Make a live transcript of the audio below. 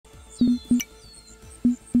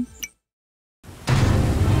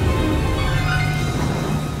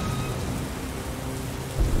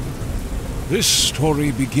This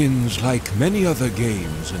story begins like many other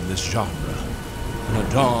games in this genre, on a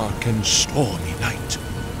dark and stormy night.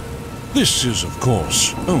 This is, of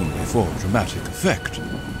course, only for dramatic effect.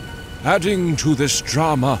 Adding to this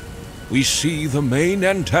drama, we see the main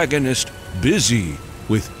antagonist busy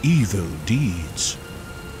with evil deeds.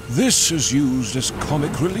 This is used as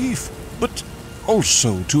comic relief, but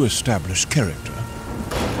also to establish character.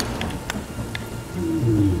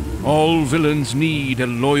 All villains need a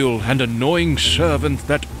loyal and annoying servant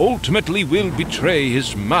that ultimately will betray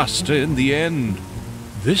his master in the end.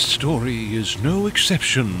 This story is no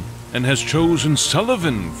exception, and has chosen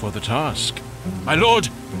Sullivan for the task. My lord,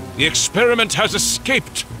 the experiment has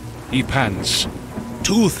escaped, he pants.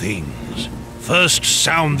 2 things. First,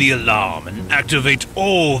 sound the alarm and activate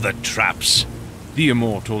all the traps, the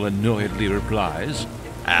Immortal annoyedly replies.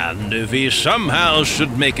 And if he somehow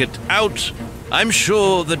should make it out, I'm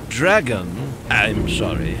sure the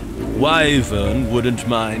Wyvern wouldn't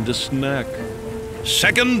mind a snack.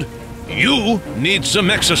 Second, you need some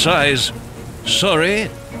exercise. Sorry,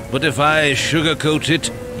 but if I sugarcoat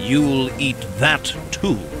it, you'll eat that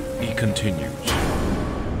too, he continues.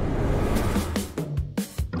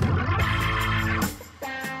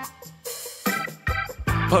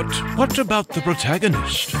 But what about the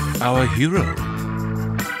protagonist, our hero?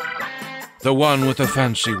 The one with a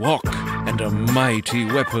fancy walk and a mighty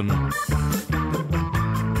weapon.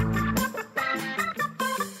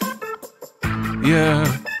 Yeah,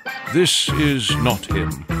 this is not him.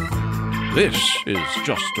 This is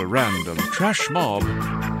just a random trash mob.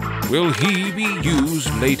 Will he be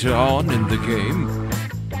used later on in the game?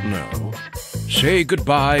 No. Say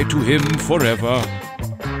goodbye to him forever.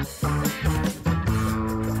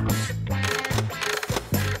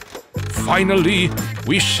 Finally,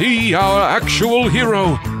 we see our actual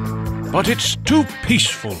hero. But it's too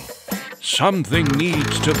peaceful. Something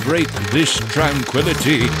needs to break this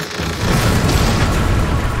tranquility.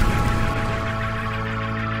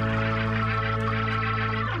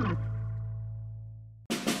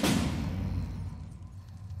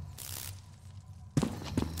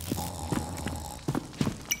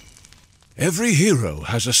 Every hero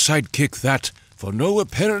has a sidekick that, for no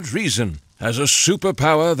apparent reason, has a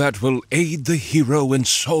superpower that will aid the hero in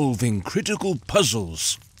solving critical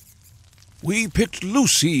puzzles. We picked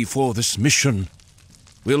Lucy for this mission.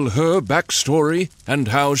 Will her backstory and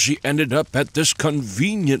how she ended up at this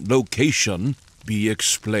convenient location be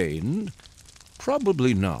explained?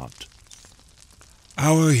 Probably not.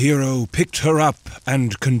 Our hero picked her up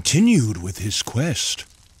and continued with his quest.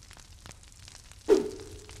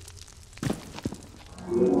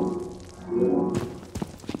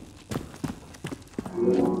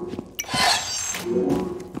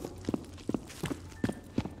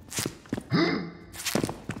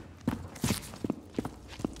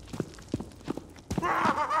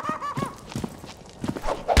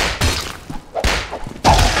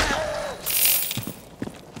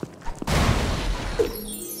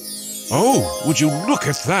 Oh, would you look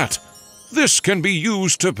at that? This can be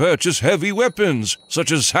used to purchase heavy weapons,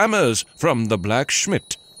 such as hammers, from the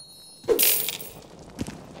blacksmith.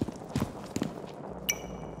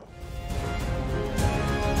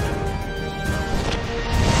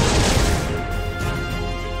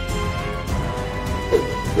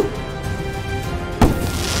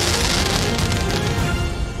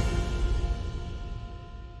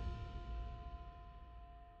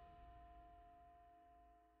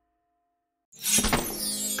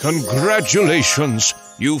 Congratulations!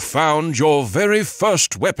 You found your very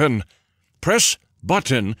first weapon. Press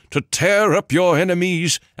button to tear up your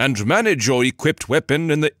enemies and manage your equipped weapon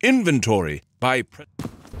in the inventory by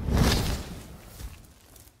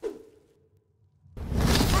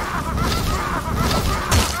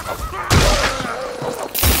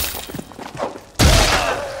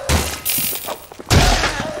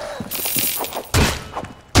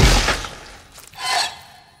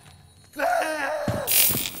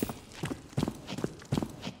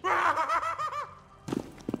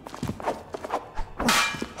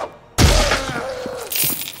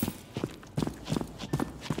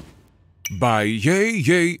by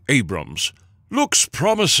Yay Abrams. Looks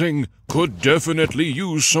promising. Could definitely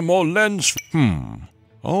use some more lens.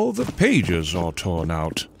 All the pages are torn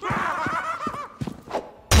out.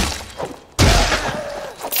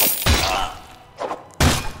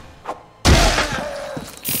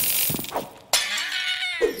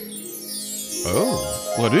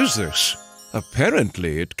 Oh, what is this?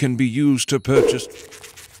 Apparently it can be used to purchase...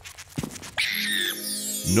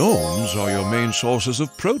 Gnomes are your main sources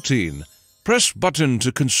of protein. Press button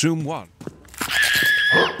to consume one.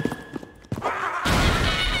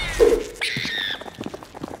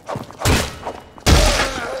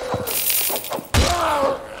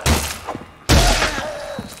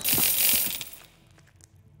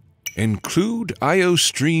 Include IO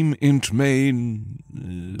stream int main.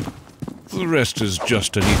 The rest is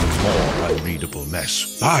just an even more unreadable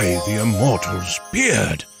mess. By the Immortal's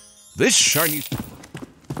beard! This shiny...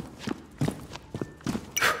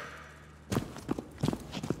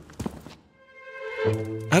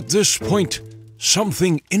 At this point,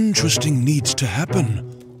 something interesting needs to happen.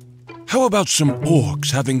 How about some orcs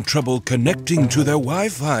having trouble connecting to their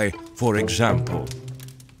Wi-Fi, for example?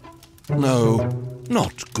 No,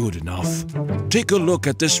 not good enough. Take a look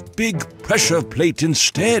at this big pressure plate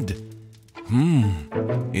instead.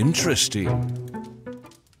 Interesting.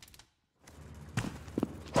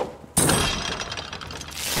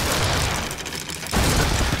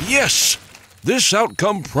 Yes! This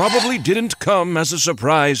outcome probably didn't come as a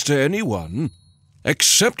surprise to anyone.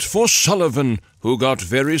 Except for Sullivan, who got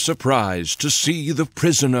very surprised to see the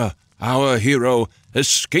prisoner, our hero,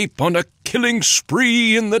 escape on a killing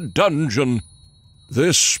spree in the dungeon.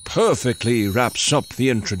 This perfectly wraps up the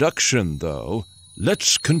introduction, though.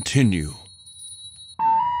 Let's continue.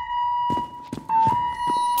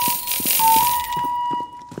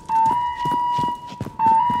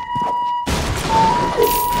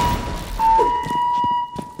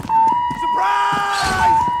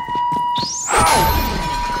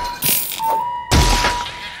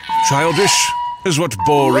 Childish is what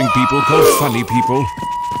boring people call funny people.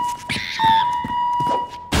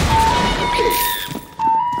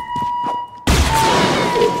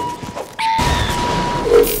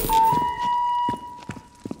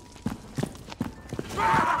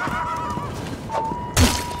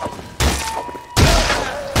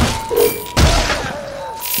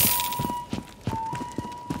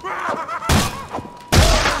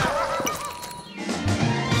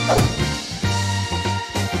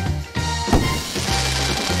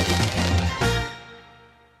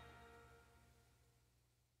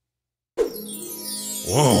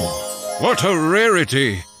 Whoa, what a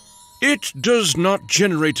rarity! It does not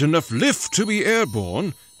generate enough lift to be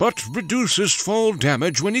airborne, but reduces fall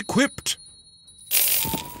damage when equipped.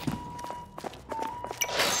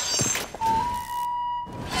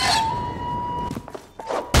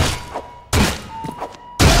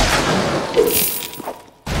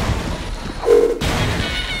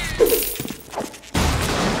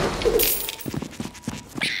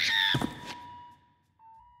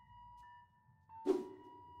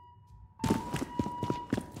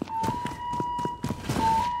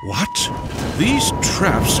 What? These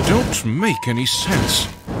traps don't make any sense.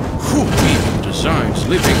 Who even designs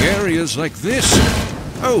living areas like this?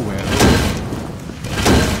 Oh well.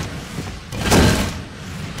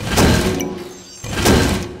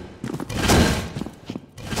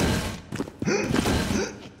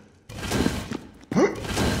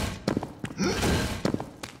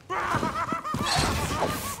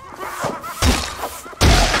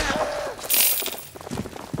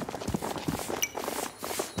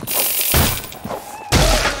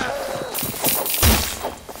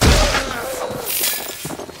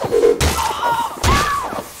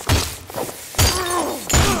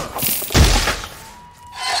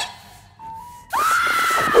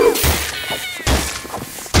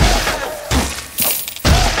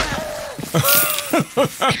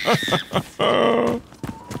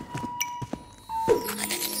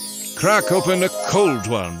 Crack open a cold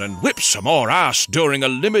one and whip some more ass during a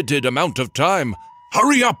limited amount of time.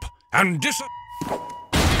 Hurry up and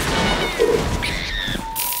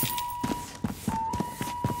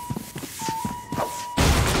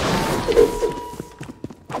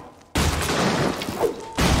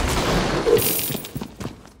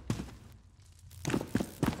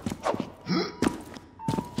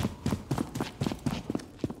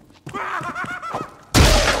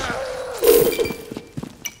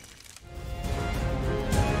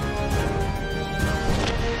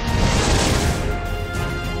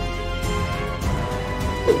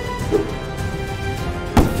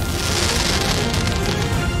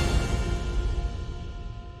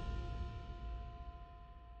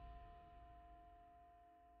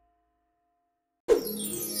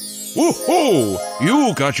Woohoo!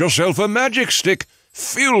 You got yourself a magic stick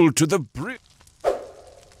filled to the brim.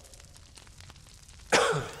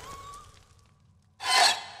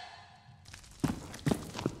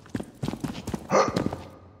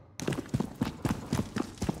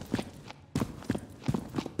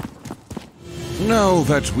 Now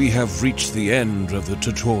that we have reached the end of the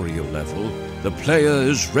tutorial level, the player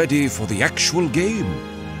is ready for the actual game.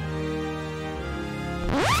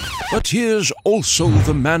 But here's also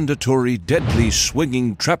the mandatory deadly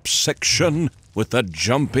swinging trap section with a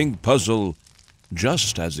jumping puzzle,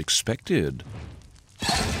 just as expected.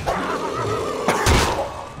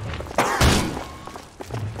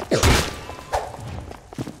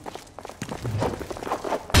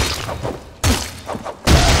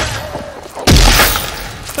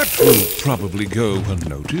 probably go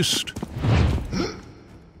unnoticed.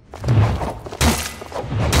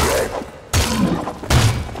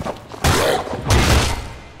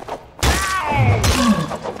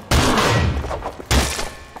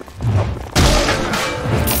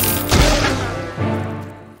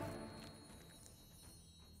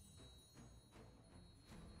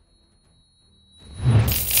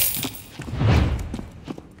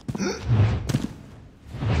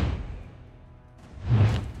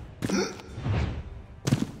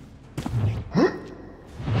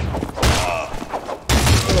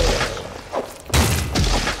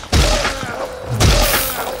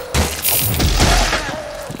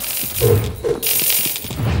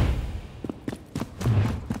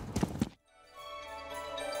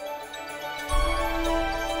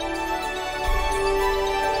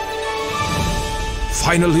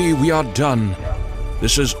 Finally, we are done.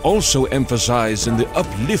 This is also emphasized in the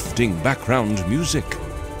uplifting background music.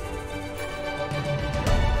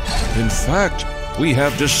 In fact, we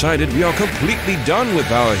have decided we are completely done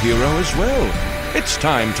with our hero as well. It's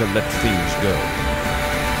time to let things go.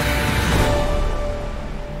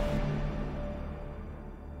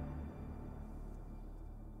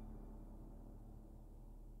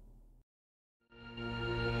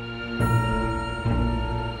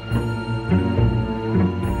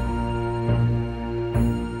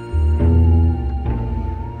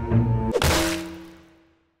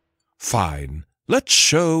 Fine. Let's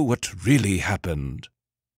show what really happened.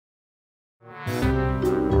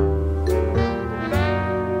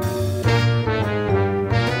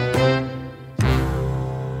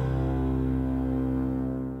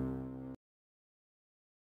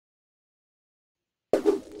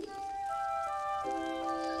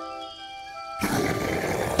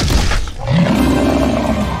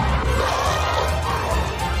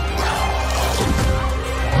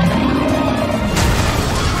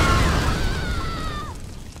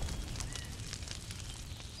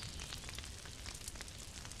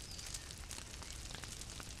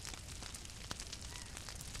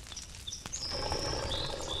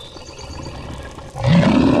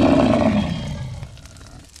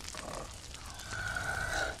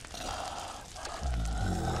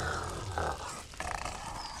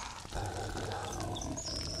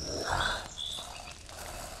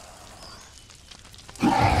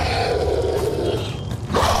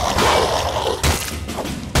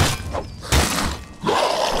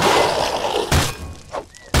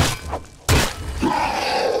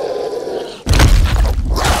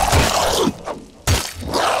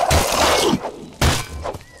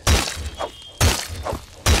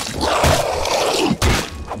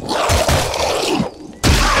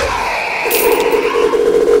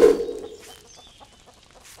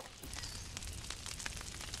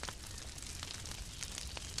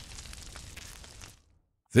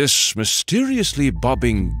 This mysteriously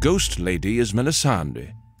bobbing ghost lady is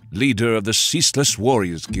Melisande, leader of the Ceaseless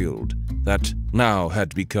Warriors Guild that now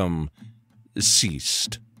had become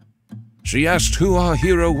ceased. She asked who our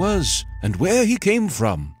hero was and where he came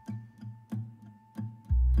from.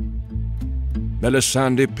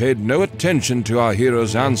 Melisande paid no attention to our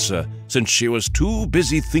hero's answer since she was too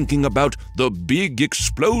busy thinking about the big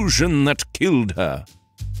explosion that killed her.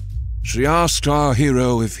 She asked our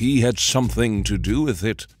hero if he had something to do with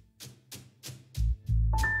it.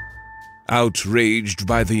 Outraged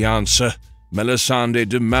by the answer, Melisande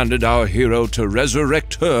demanded our hero to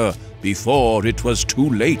resurrect her before it was too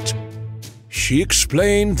late. She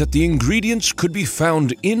explained that the ingredients could be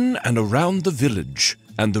found in and around the village,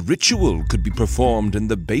 and the ritual could be performed in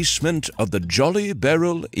the basement of the Jolly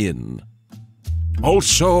Barrel Inn.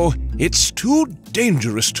 Also, it's too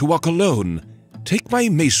dangerous to walk alone. Take my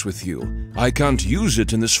mace with you. I can't use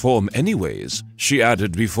it in this form anyways, she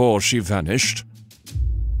added before she vanished.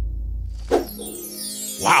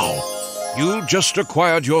 Wow! You just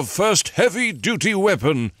acquired your first heavy-duty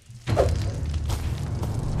weapon.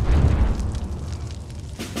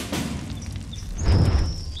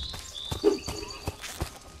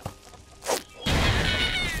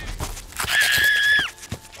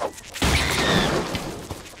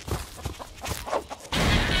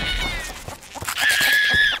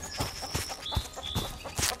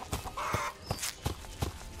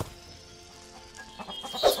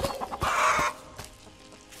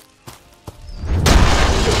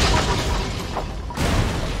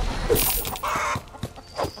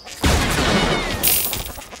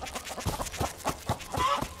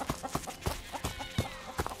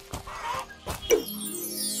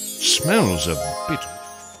 Smells a bit...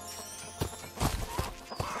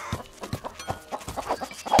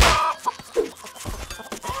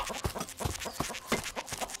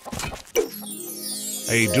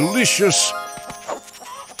 A delicious...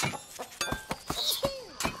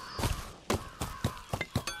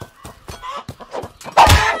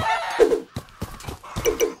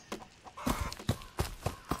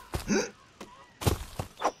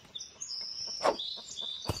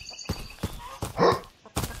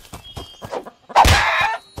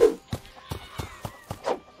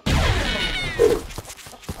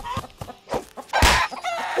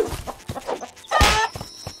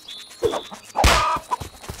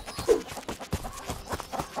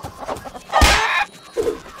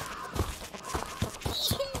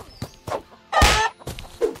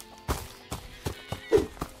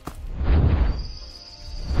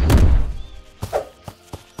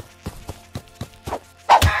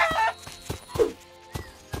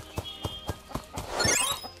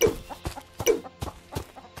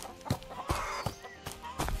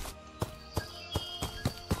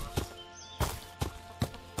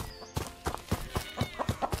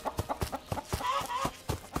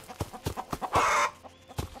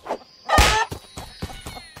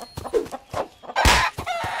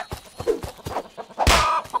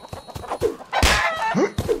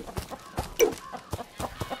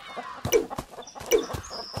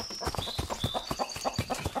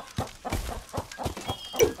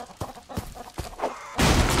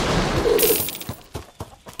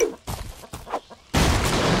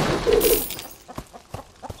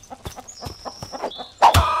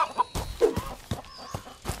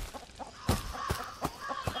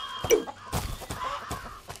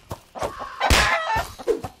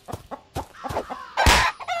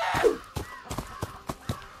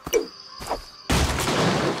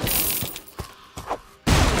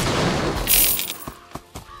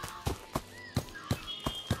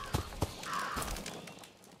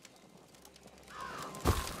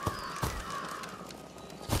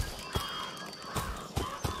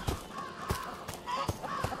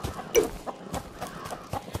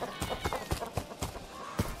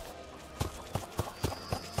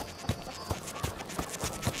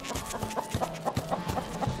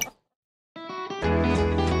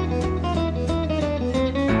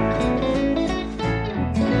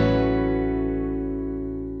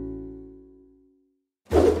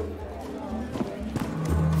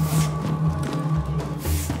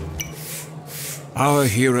 Our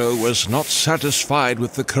hero was not satisfied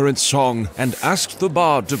with the current song and asked the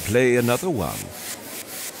bard to play another one.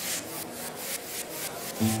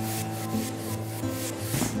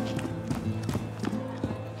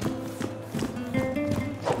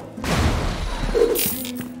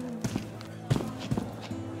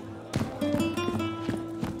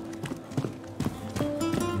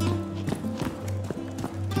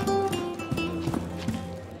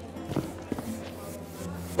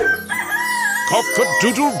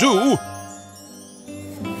 Cock-a-doodle-doo!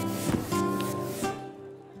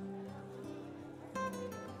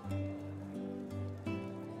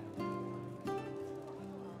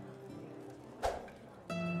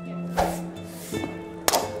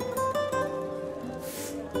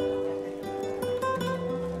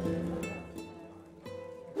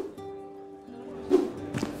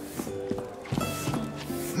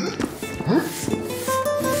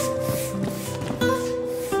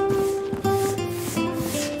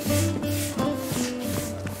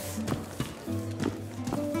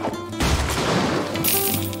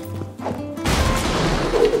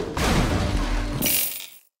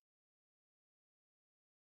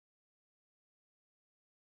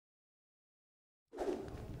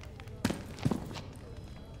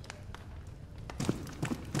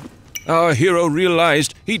 Our hero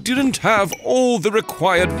realized he didn't have all the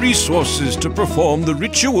required resources to perform the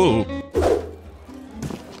ritual.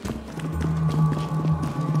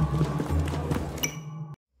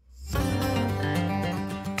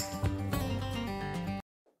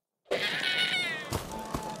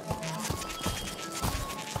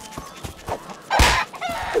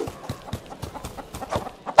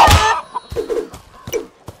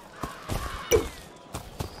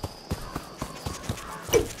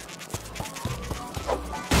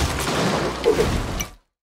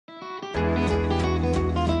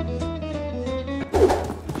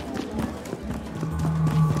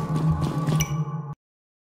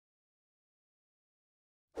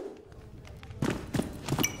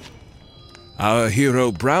 Our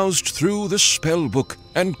hero browsed through the spell book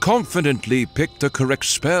and confidently picked the correct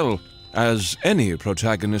spell, as any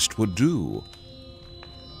protagonist would do.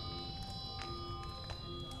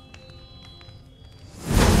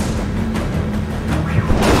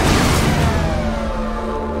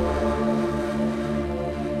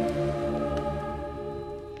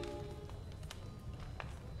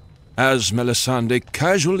 As Melisande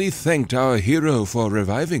casually thanked our hero for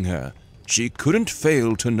reviving her, she couldn't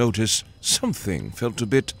fail to notice something felt a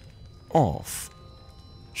bit off.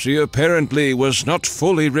 She apparently was not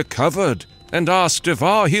fully recovered and asked if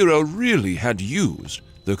our hero really had used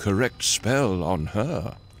the correct spell on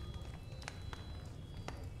her.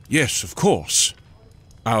 Yes, of course,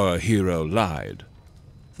 our hero lied.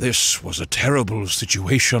 This was a terrible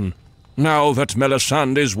situation. Now that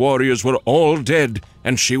Melisande's warriors were all dead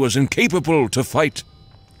and she was incapable to fight.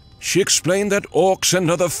 She explained that orcs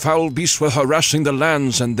and other foul beasts were harassing the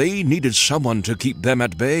lands and they needed someone to keep them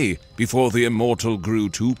at bay before the Immortal grew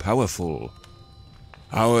too powerful.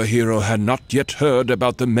 Our hero had not yet heard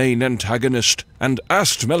about the main antagonist and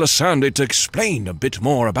asked Melisande to explain a bit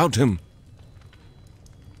more about him.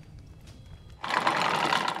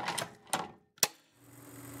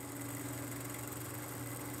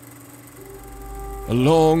 A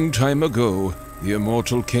long time ago, the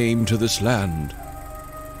Immortal came to this land.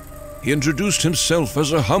 He introduced himself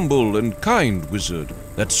as a humble and kind wizard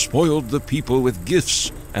that spoiled the people with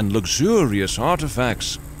gifts and luxurious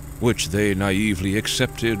artifacts, which they naively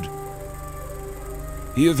accepted.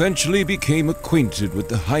 He eventually became acquainted with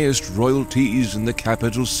the highest royalties in the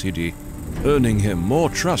capital city, earning him more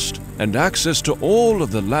trust and access to all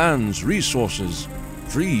of the land's resources,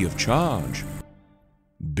 free of charge.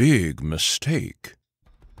 Big mistake.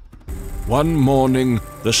 One morning,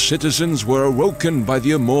 the citizens were awoken by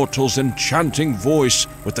the Immortal's enchanting voice,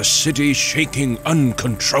 with the city shaking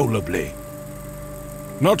uncontrollably.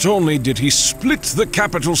 Not only did he split the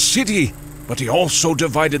capital city, but he also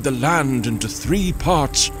divided the land into 3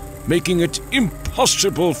 parts, making it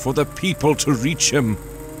impossible for the people to reach him.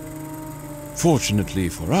 Fortunately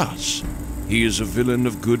for us, he is a villain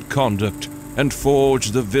of good conduct, and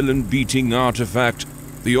forged the villain-beating artifact,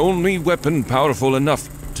 the only weapon powerful enough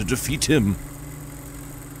to defeat him.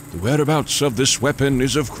 The whereabouts of this weapon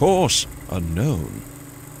is, of course, unknown.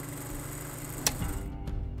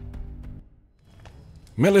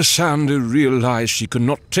 Melisande realized she could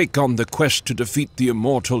not take on the quest to defeat the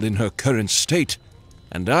Immortal in her current state,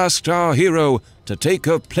 and asked our hero to take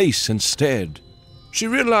her place instead. She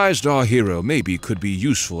realized our hero maybe could be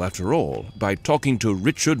useful after all by talking to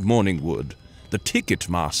Richard Morningwood, the ticket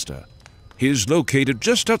master. He is located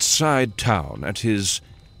just outside town at his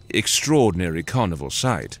extraordinary carnival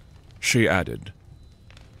site, she added.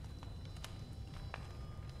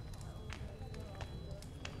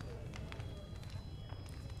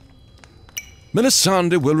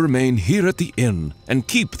 Melisande will remain here at the inn and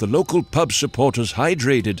keep the local pub supporters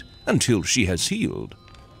hydrated until she has healed.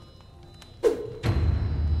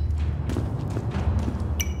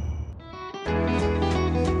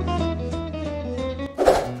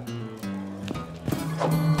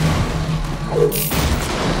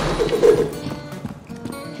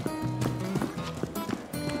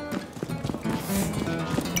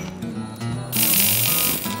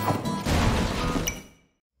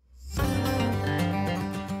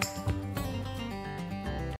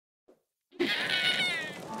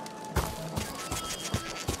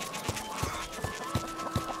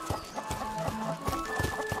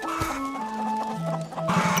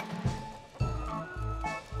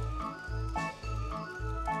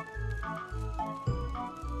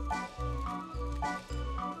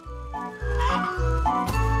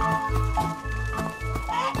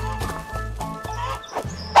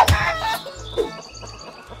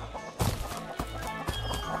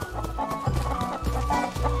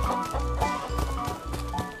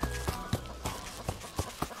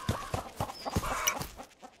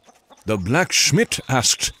 The blacksmith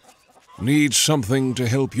asked, "Need something to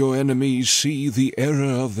help your enemies see the error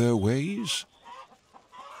of their ways?"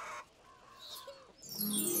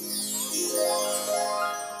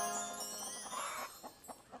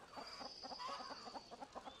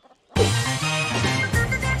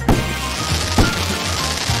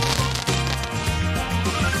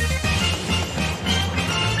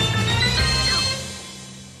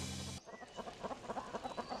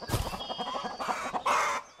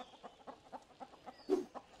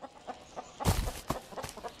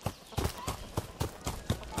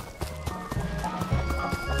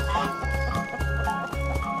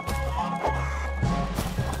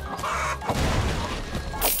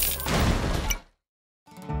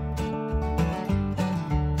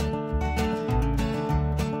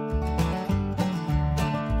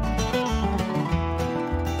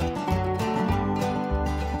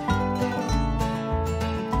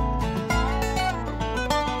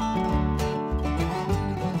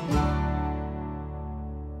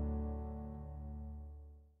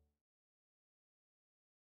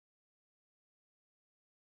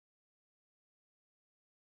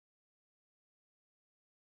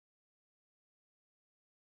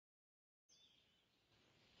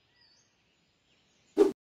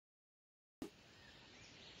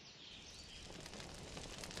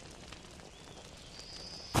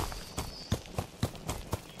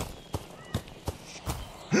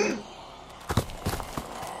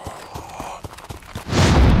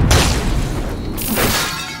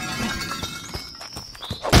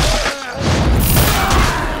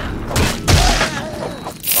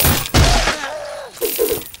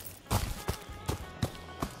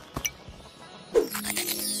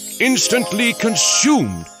 instantly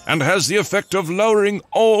consumed and has the effect of lowering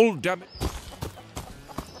all damage.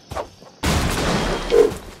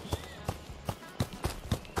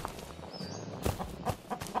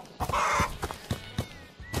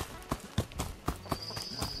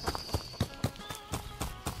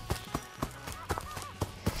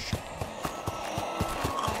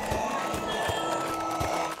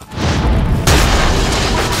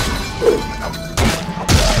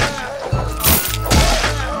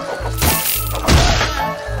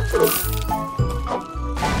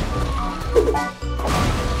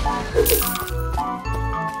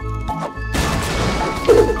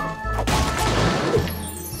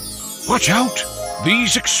 Watch out!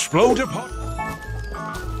 These explode upon...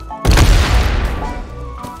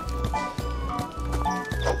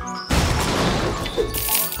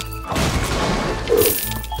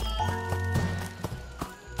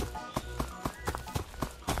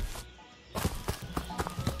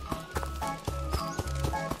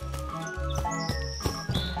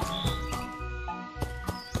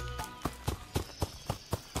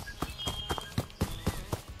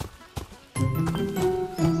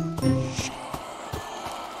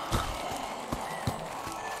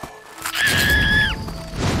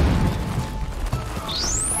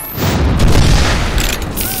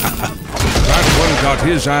 got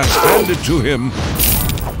his ass handed to him.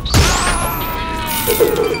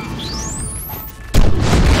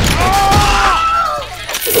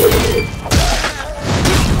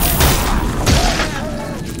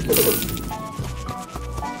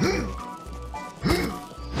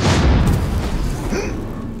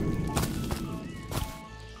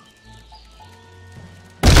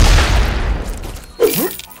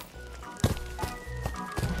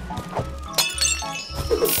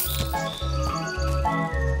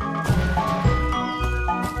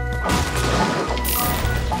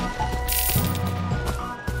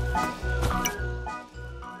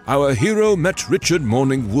 Our hero met Richard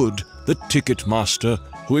Morningwood, the ticket master,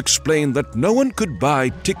 who explained that no one could buy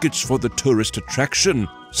tickets for the tourist attraction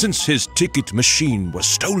since his ticket machine was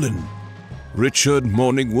stolen. Richard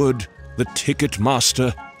Morningwood, the ticket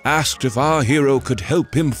master, asked if our hero could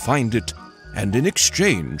help him find it and in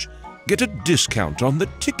exchange get a discount on the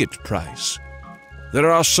ticket price.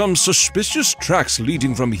 There are some suspicious tracks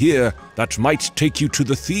leading from here that might take you to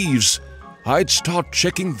the thieves. I'd start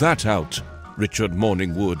checking that out, Richard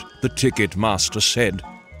Morningwood, the ticket master, said.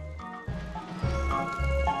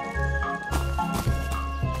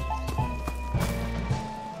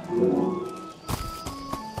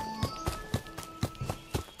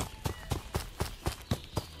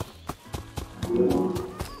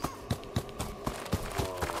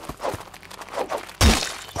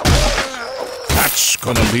 That's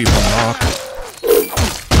gonna leave a mark.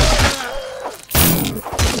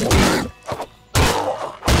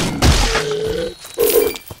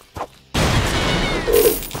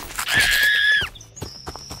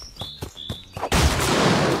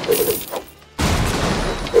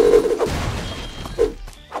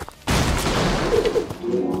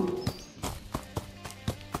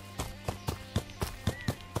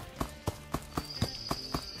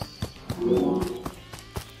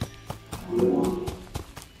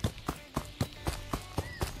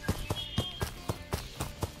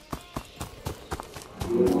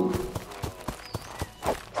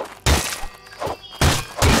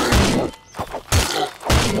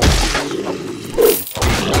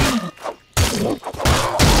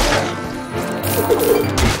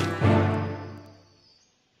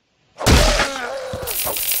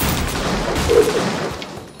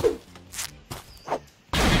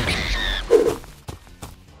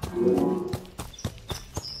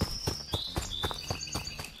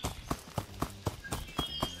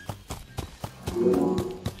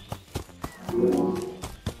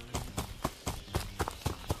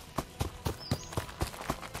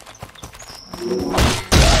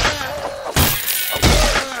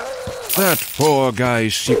 That poor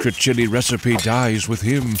guy's secret chili recipe dies with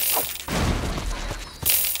him.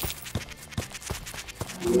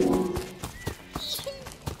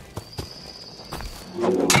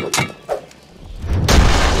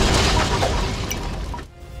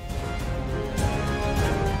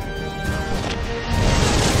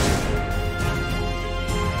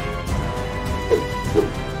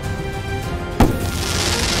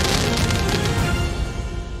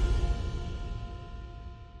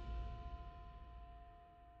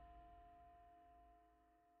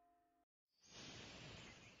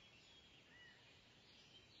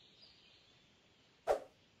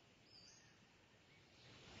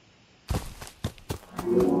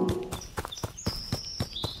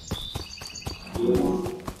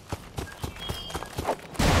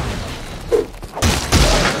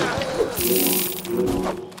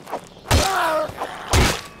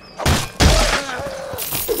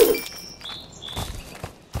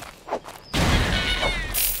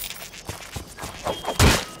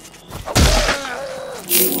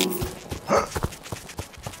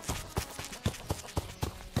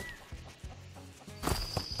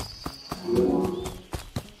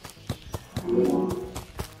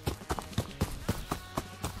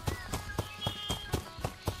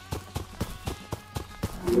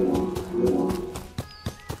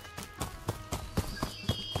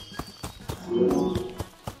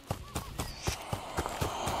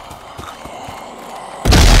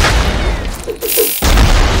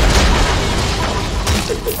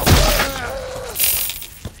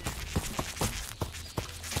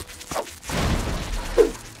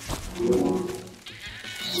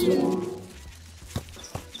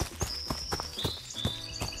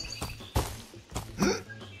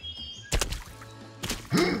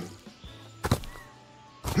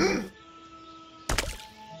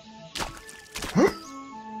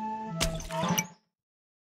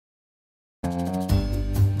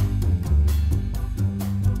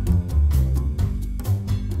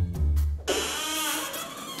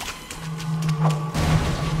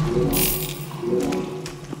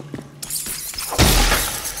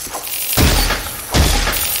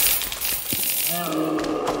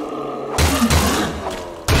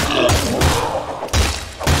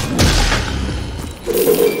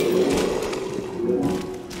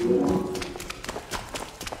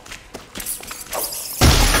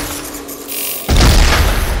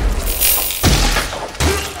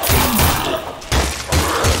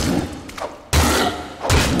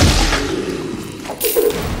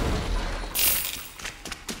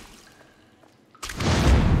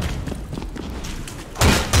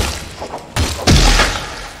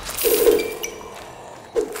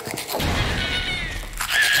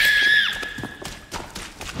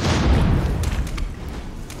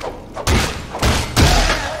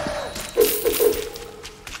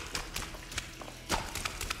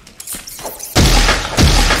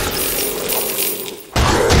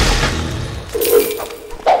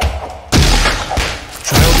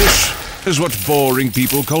 Is what boring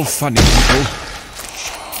people call funny people.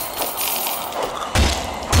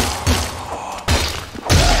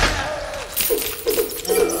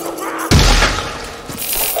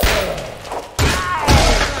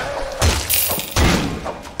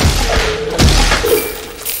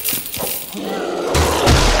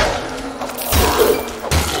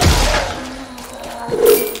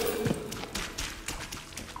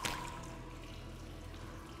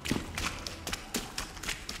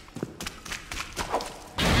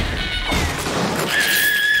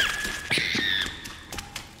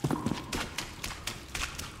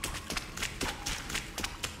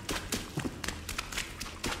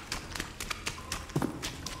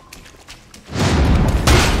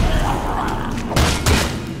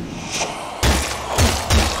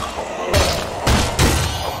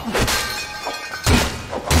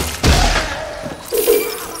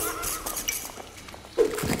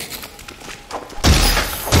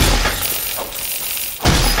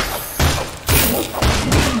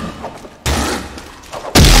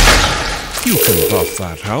 You can buff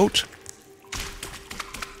that out.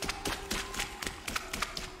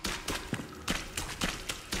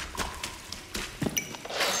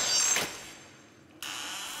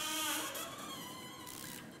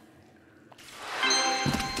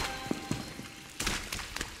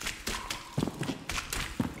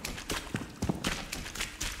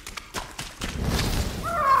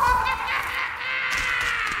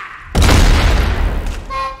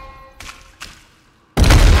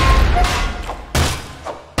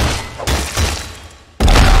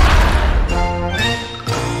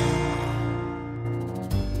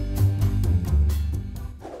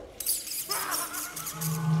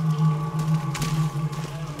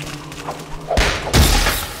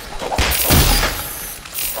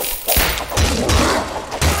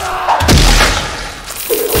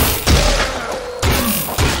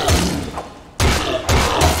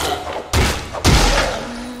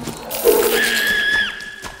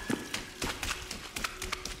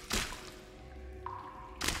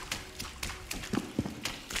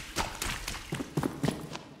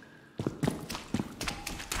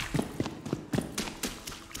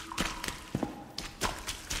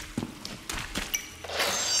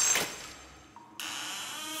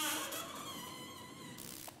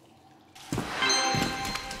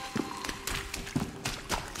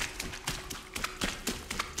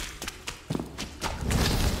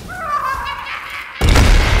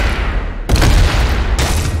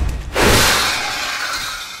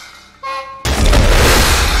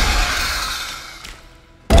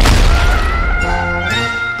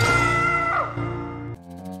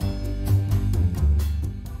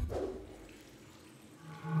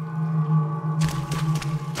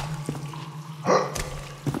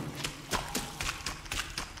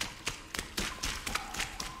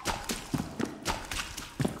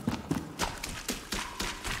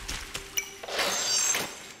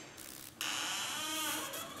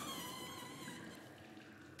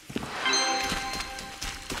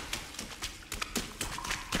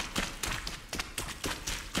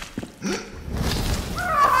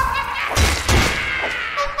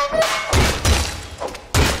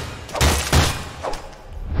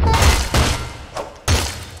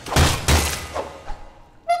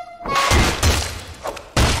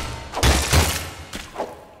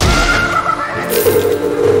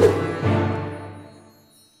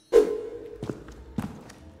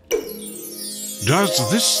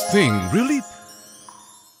 Does this thing really...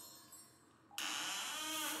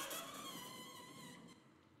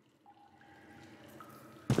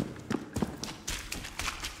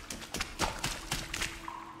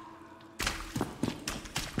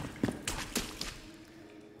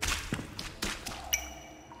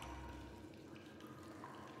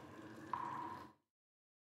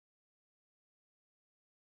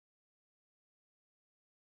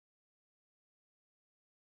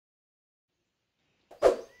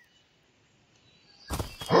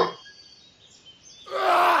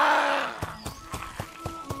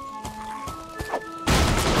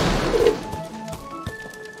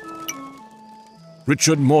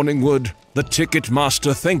 Richard Morningwood, the ticket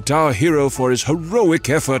master, thanked our hero for his heroic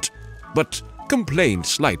effort, but complained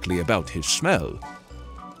slightly about his smell.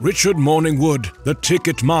 Richard Morningwood, the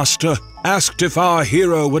ticket master, asked if our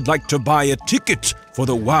hero would like to buy a ticket for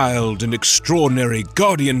the wild and extraordinary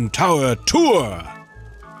Guardian Tower tour.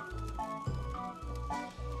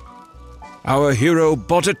 Our hero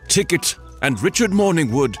bought a ticket, and Richard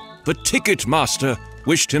Morningwood, the ticket master,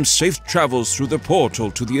 wished him safe travels through the portal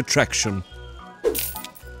to the attraction.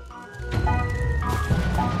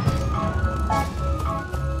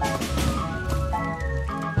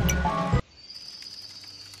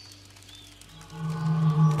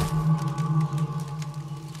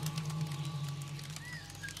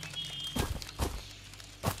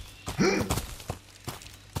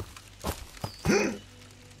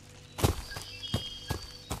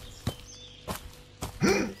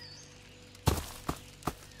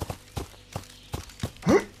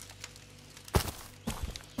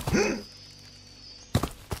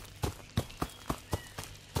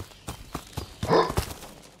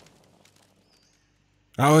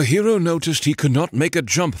 Our hero noticed he could not make a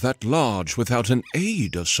jump that large without an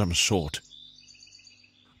aid of some sort.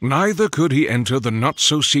 Neither could he enter the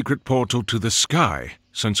not-so-secret portal to the sky,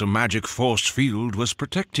 since a magic force field was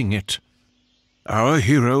protecting it. Our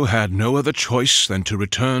hero had no other choice than to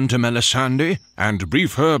return to Melisande and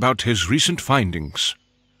brief her about his recent findings.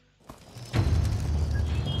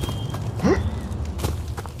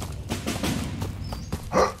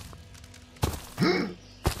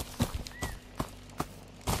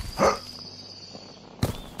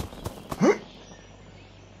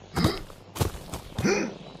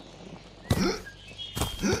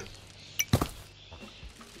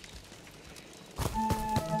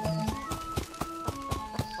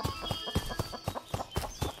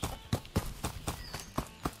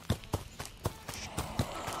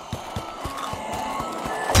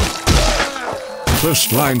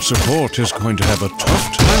 First-line support is going to have a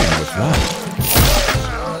tough time with that.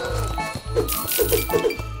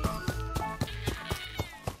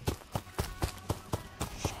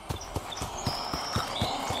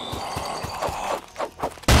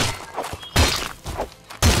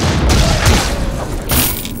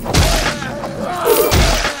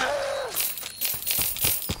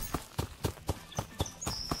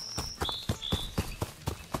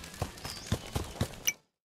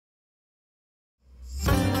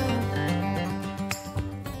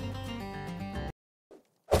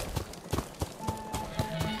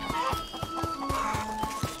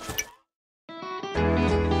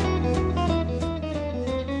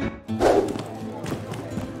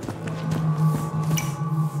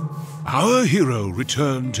 Our hero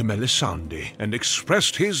returned to Melisande and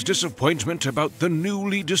expressed his disappointment about the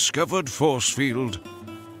newly discovered force field.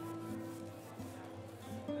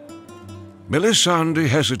 Melisande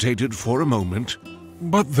hesitated for a moment,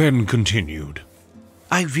 but then continued.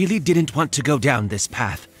 I really didn't want to go down this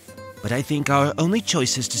path, but I think our only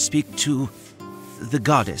choice is to speak to the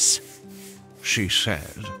goddess, she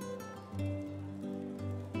said.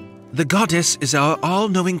 The goddess is our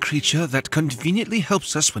all-knowing creature that conveniently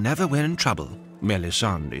helps us whenever we're in trouble,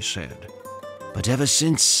 Melisande said. But ever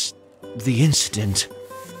since the incident,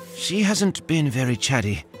 she hasn't been very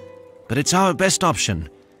chatty, but it's our best option.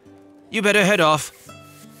 You better head off.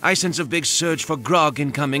 I sense a big surge for grog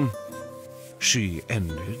incoming, she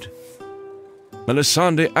ended.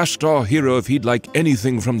 Melisande asked our hero if he'd like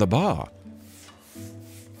anything from the bar.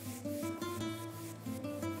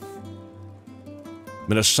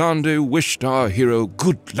 Melisande wished our hero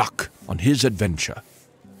good luck on his adventure.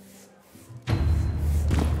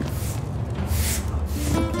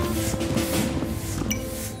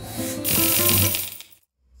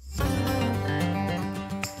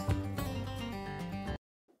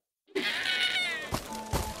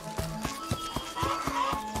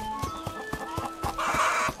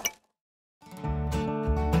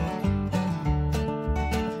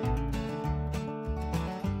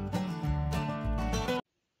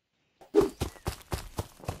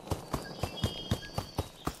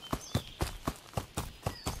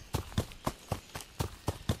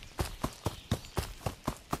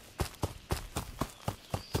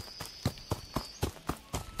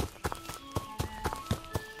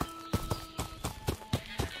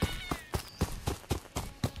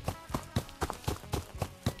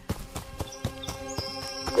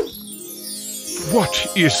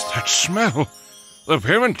 What is that smell?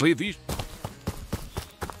 Apparently these...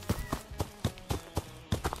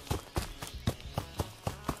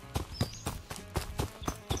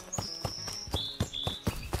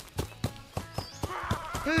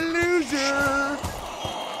 Loser!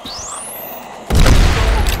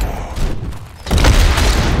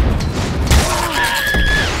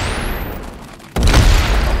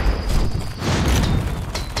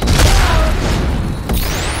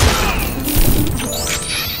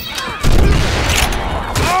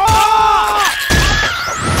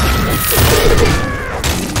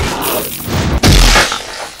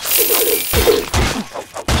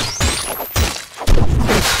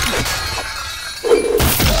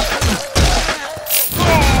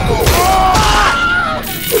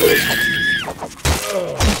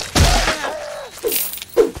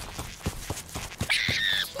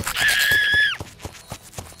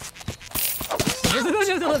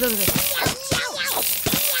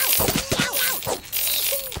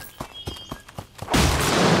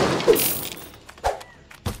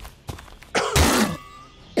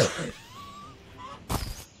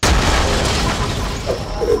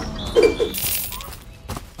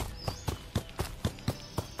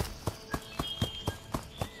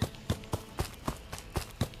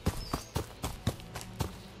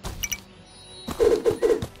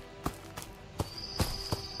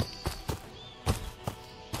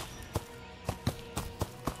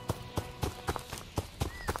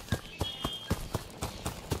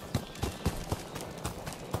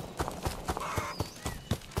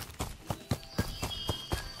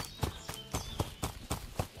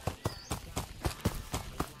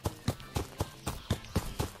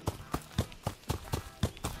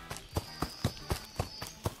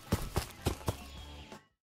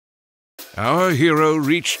 Our hero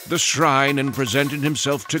reached the shrine and presented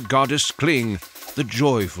himself to Goddess Kling, the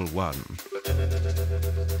joyful one.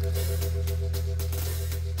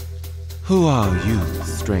 Who are you,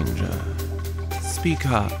 stranger? Speak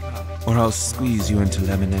up, or I'll squeeze you into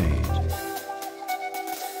lemonade.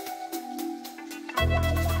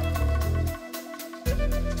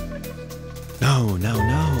 No, no,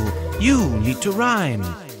 no. You need to rhyme.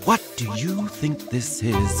 What do you think this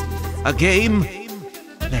is? A game?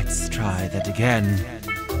 Let's try that again.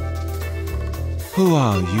 Who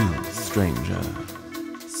are you, stranger?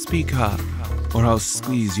 Speak up, or I'll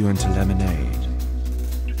squeeze you into lemonade.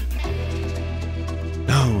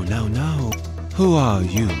 No, no, no. Who are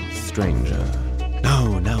you, stranger?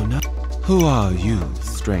 No, no, no. Who are you,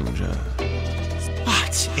 stranger?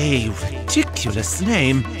 What a ridiculous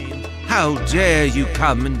name! How dare you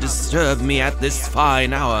come and disturb me at this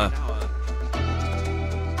fine hour?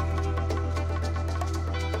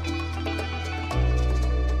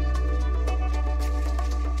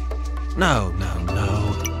 No, no, no.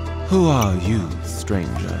 Who are you,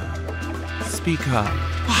 stranger? Speak up.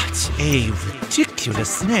 What a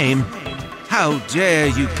ridiculous name! How dare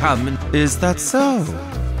you come and... Is that so?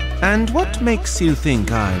 And what makes you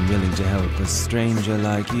think I'm willing to help a stranger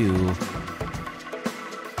like you?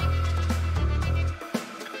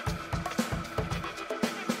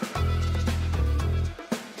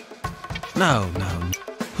 No, no.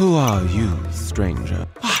 Who are you, stranger?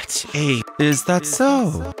 What a... Is that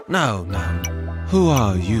so? No, no. Who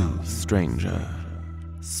are you, stranger?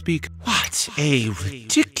 Speak... What a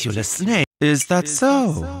ridiculous name! Is that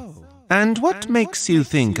so? And what makes you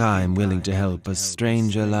think I'm willing to help a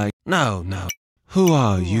stranger like... No, no. Who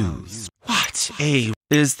are you? What a...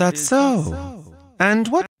 Is that so? And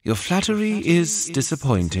what... Your flattery is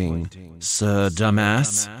disappointing, Sir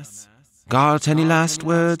Dumbass. Got any last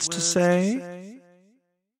words to say?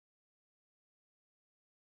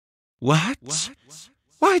 What?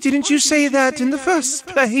 Why didn't you say that in the first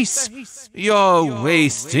place? You're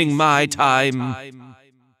wasting my time.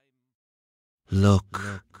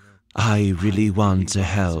 Look, I really want to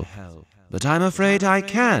help, but I'm afraid I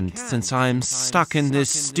can't since I'm stuck in this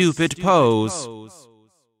stupid pose.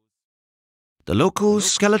 The local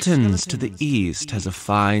skeletons to the east has a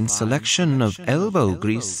fine selection of elbow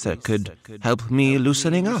grease that could help me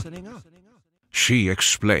loosening up, She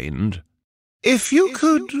explained. If you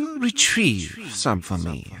could retrieve some for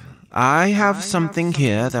me, I have something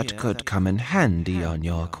here that could come in handy on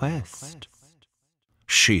your quest.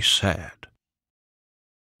 She said.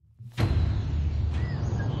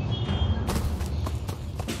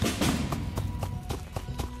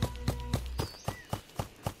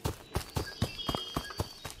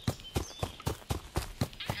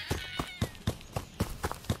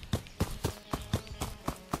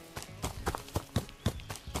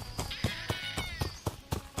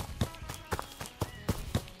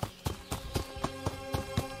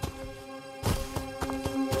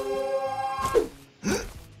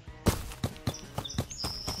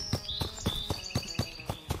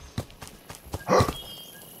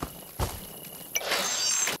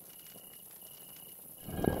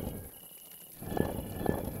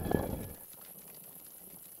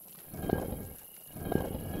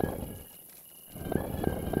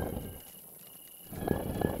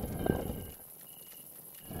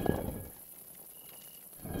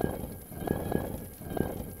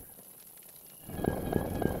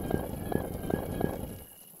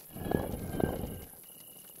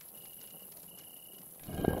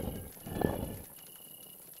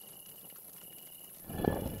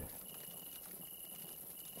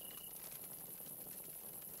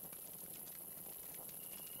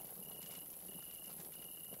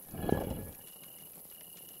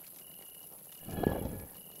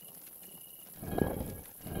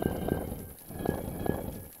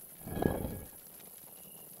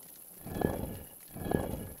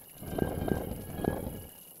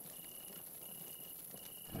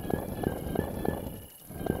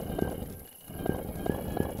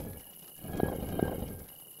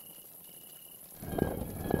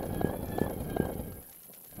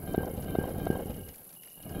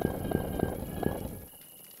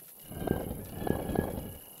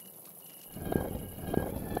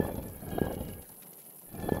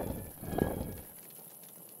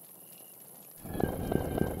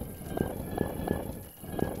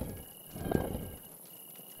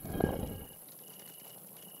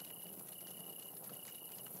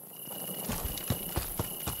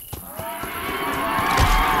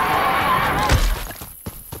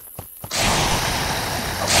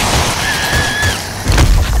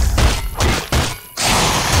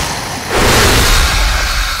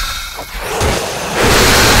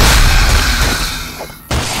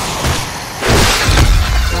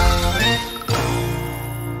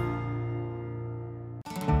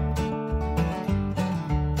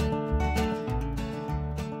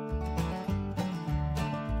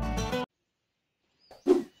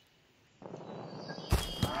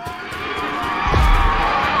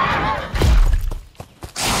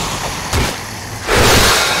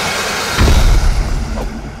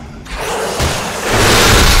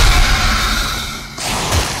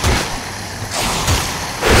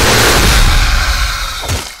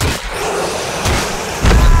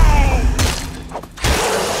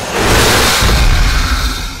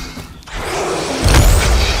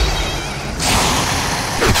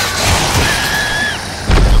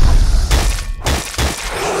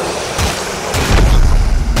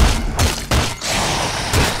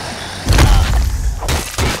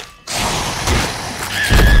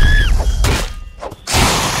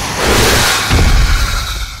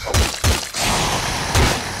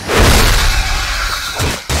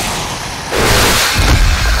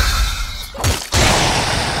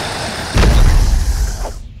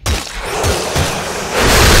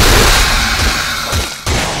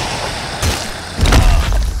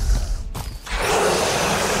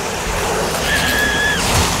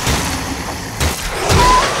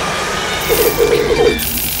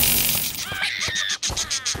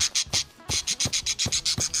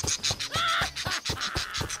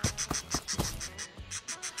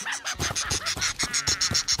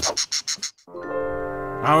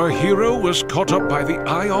 Our hero was caught up by the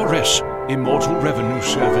IRS, Immortal Revenue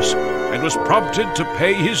Service, and was prompted to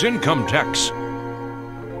pay his income tax.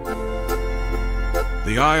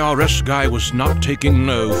 The IRS guy was not taking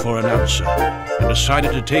no for an answer, and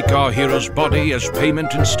decided to take our hero's body as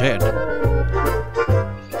payment instead.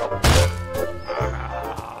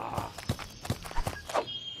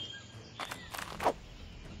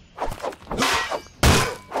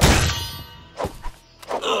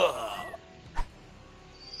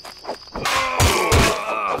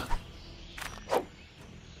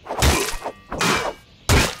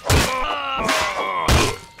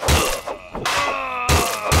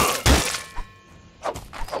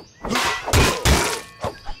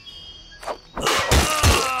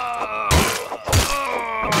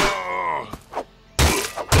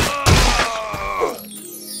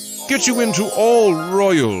 Get you into all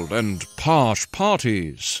royal and posh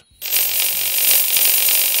parties.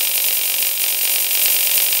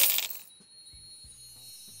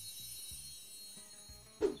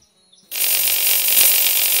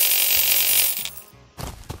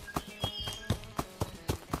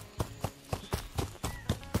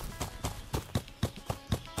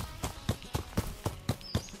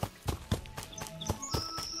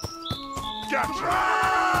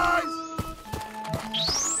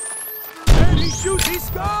 Shoot, he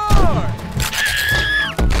scored!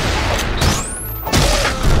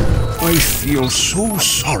 I feel so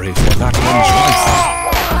sorry for that one's wife.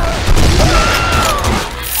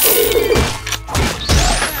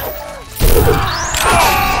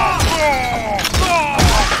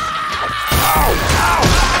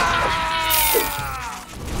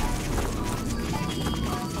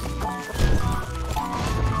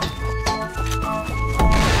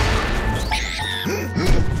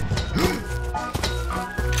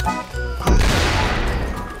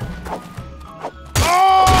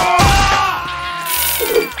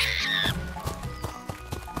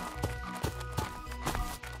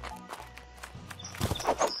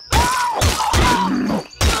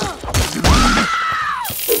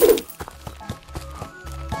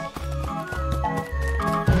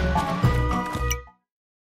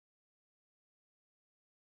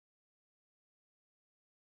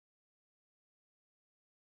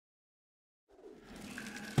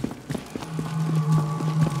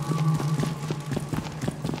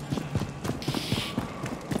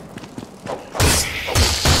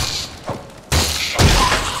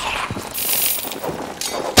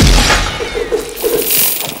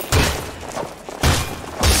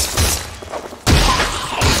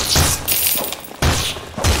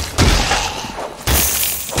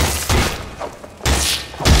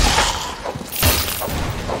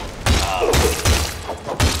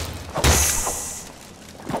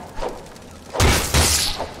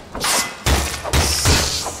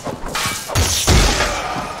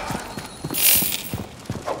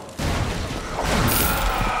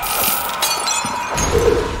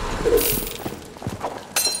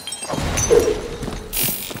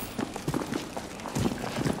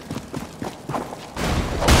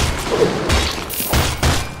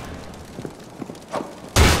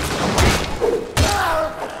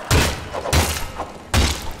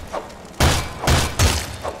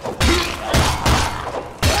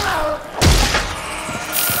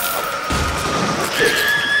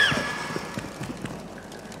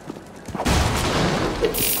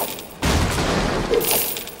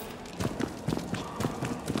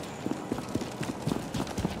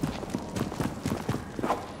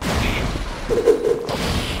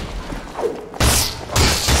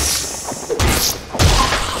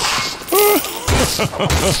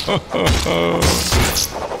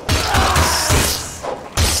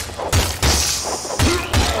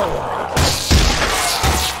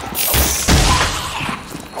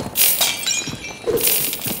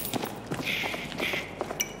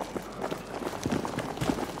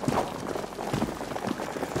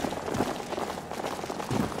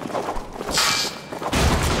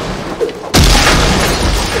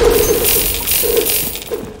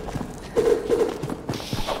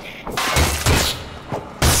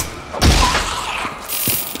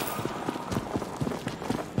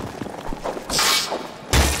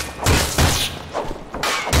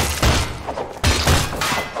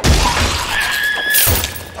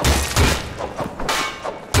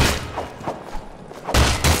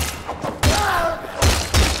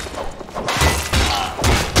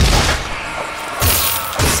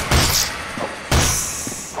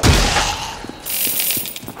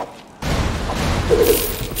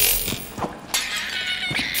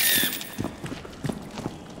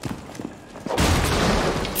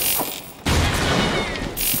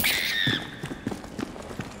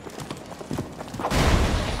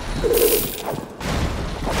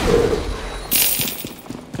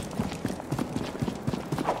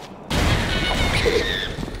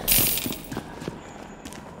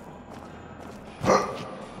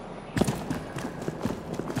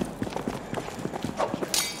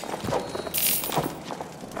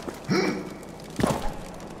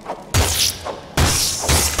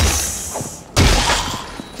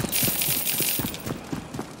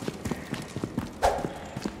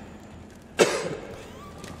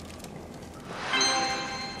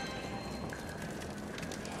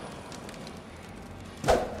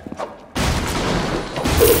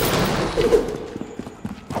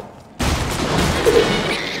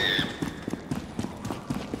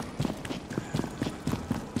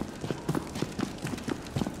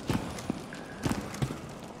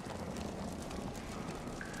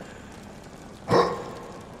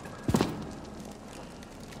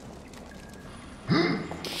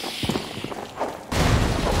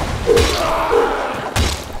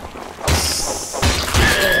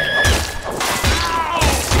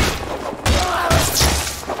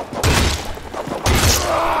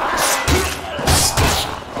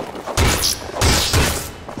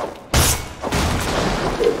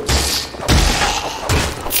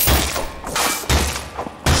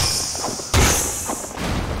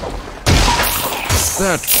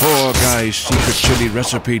 That poor guy's secret chili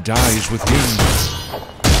recipe dies with him.